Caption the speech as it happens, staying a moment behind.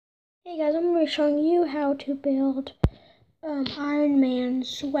Hey guys, I'm going to be showing you how to build Iron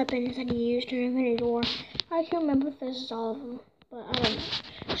Man's weapons that he used in Infinity War. I can't remember if this is all of them, but I don't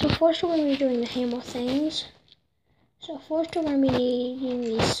know. So first we're going to be doing the hammer things. So first we're going to be needing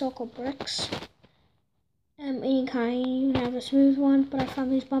these circle bricks. Any kind, you can have a smooth one, but I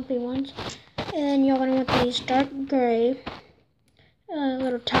found these bumpy ones. And then you're going to want these dark gray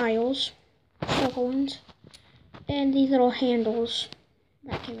little tiles, circle ones, and these little handles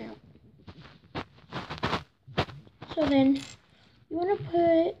that came out. So then you want to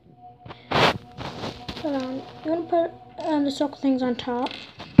put the circle things on top.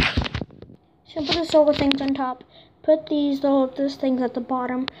 So put the circle things on top. Put these things at the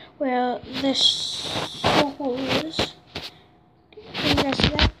bottom where this circle is. Can you guys see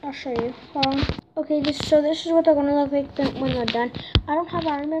that? I'll show you. Hold on. Okay, this is what they're gonna look like when they're done. I don't have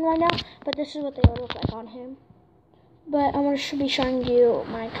Iron Man right now, but this is what they would look like on him. But I'm gonna be showing you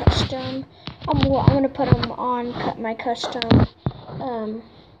my custom. I'm gonna put them on my custom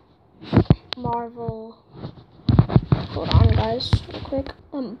Marvel. Hold on, guys, real quick.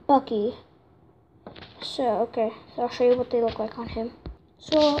 Bucky. So I'll show you what they look like on him.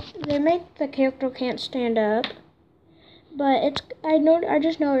 So they make the character can't stand up, but I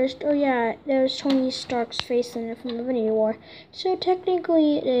just noticed. Oh yeah, there's Tony Stark's face in it from Infinity War. So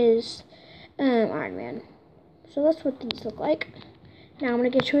technically it is Iron Man. So that's what these look like. Now I'm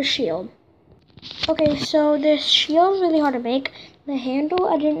gonna get to a shield. Okay, so this shield is really hard to make. The handle,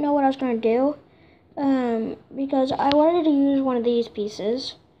 I didn't know what I was gonna do. Because I wanted to use one of these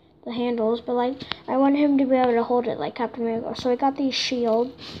pieces, the handles, but like I wanted him to be able to hold it like Captain America. So I got this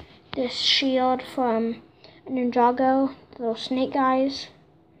shield from Ninjago, the little snake guys,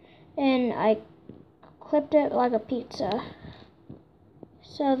 and I clipped it like a pizza.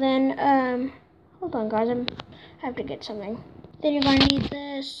 So then, hold on guys, I have to get something. Then you're gonna need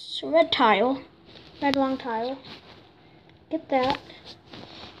this red long tile. Get that.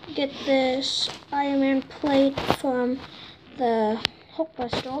 Get this Iron Man plate from the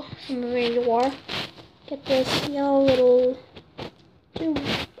Hulkbuster from Infinity War. Get this yellow little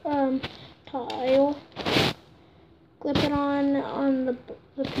tile. Clip it on the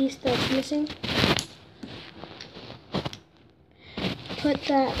piece that's missing. Put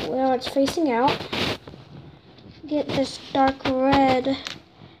that where it's facing out. Get this dark red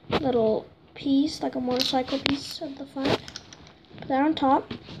little piece, like a motorcycle piece at the front. Put that on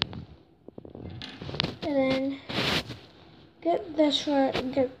top. And then get the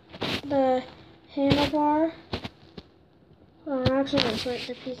handlebar. I'm actually going to put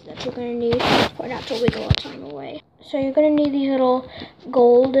the piece that you're going to need for not to wiggle a time away. So you're going to need these little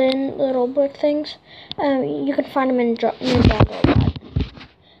golden little brick things. You can find them in Ninjago.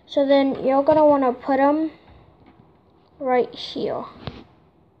 So then you're going to want to put them right here.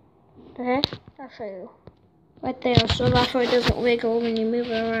 Okay? I'll show you. Right there, so that's why it doesn't wiggle when you move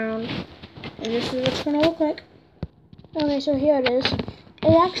it around. And this is what it's going to look like. Okay, so here it is.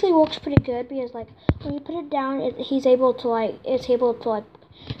 It actually works pretty good because like when you put it down, it's able to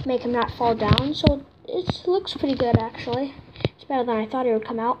make him not fall down. So it looks pretty good actually. It's better than I thought it would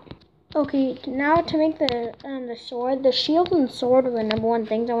come out. Okay, now to make the sword, the shield and sword are the number one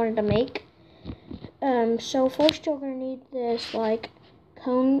things I wanted to make. So first you're gonna need this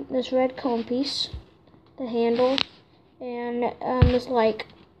this red cone piece, the handle, and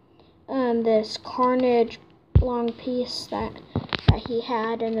this Carnage long piece that he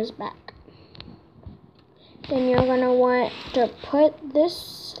had in his back. Then you're gonna want to put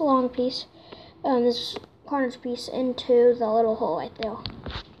this long piece, this Carnage piece, into the little hole right there,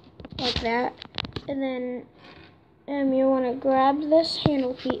 like that. And then you want to grab this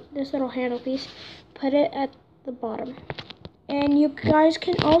little handle piece, put it at the bottom. And you guys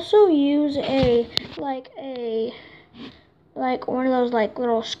can also use one of those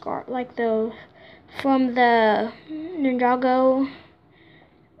little scarf, from the Ninjago,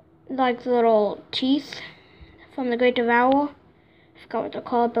 the little teeth from the Great Devourer. I forgot what they're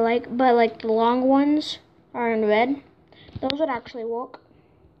called, but the long ones are in red. Those would actually work.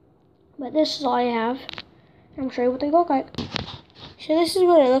 But this is all I have. I'm gonna show you what they look like. So this is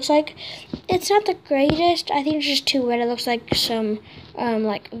what it looks like. It's not the greatest. I think it's just too red. It looks like some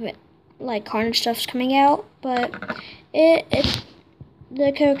Carnage stuff's coming out, but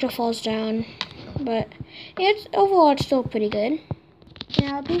the character falls down. But overall it's still pretty good.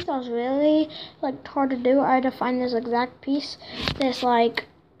 Now, the piece that was really hard to do, I had to find this exact piece. This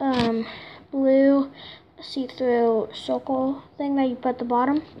blue see-through circle thing that you put at the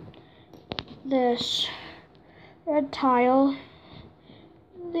bottom. This red tile.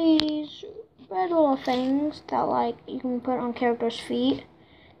 These red little things that you can put on characters' feet.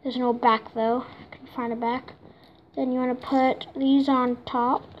 There's no back though. I can find a back. Then you want to put these on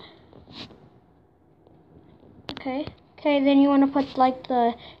top. Okay. Okay, then you want to put like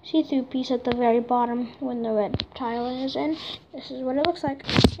the see-through piece at the very bottom when the red tile is in. This is what it looks like.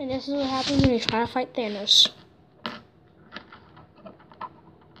 And this is what happens when you try to fight Thanos.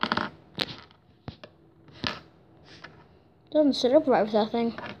 Doesn't sit up right with that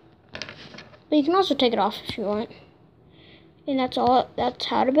thing. But you can also take it off if you want. And that's all. That's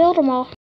how to build them all.